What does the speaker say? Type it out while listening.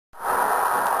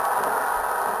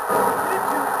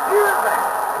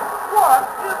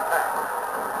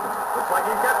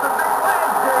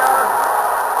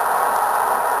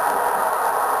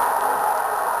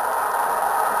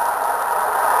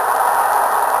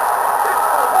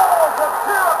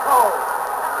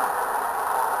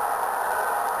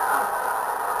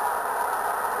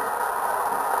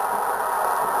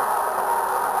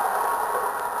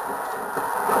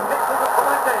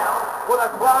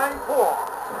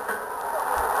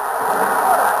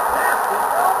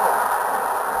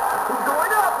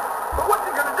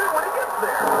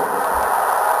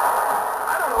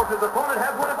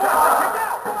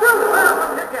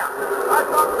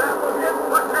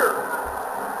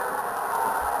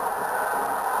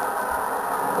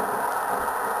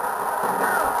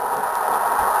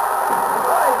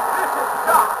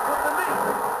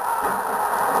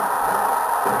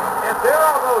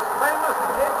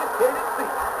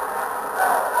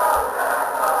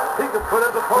He can put his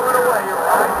opponent away right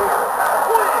here.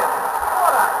 Win!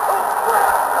 What a cool crap!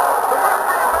 The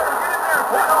referee better get in there and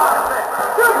put on his neck.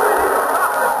 Dude, we need to stop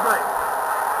this thing.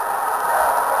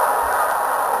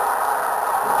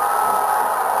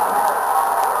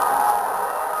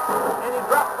 And he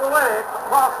drops the leg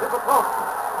across his opponent.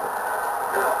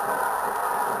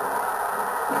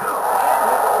 And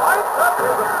he lights up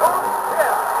his opponent's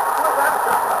chest with that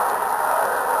shot.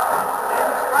 And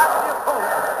he strikes the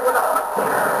opponent with a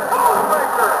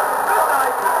breaker. Good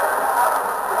night.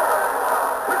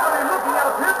 We're going to be looking at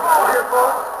a pinfall here,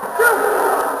 folks. 2,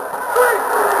 3.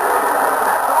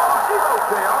 That's all she wrote,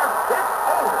 JR. It's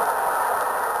over.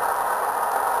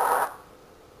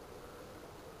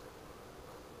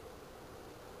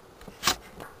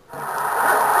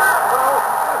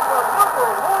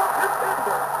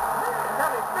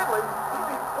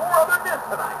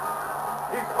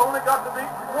 He's only got to beat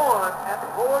one at the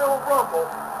Royal Rumble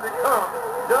to become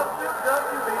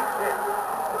WWE champion.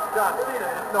 John Cena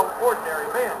is no ordinary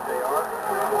man, JR.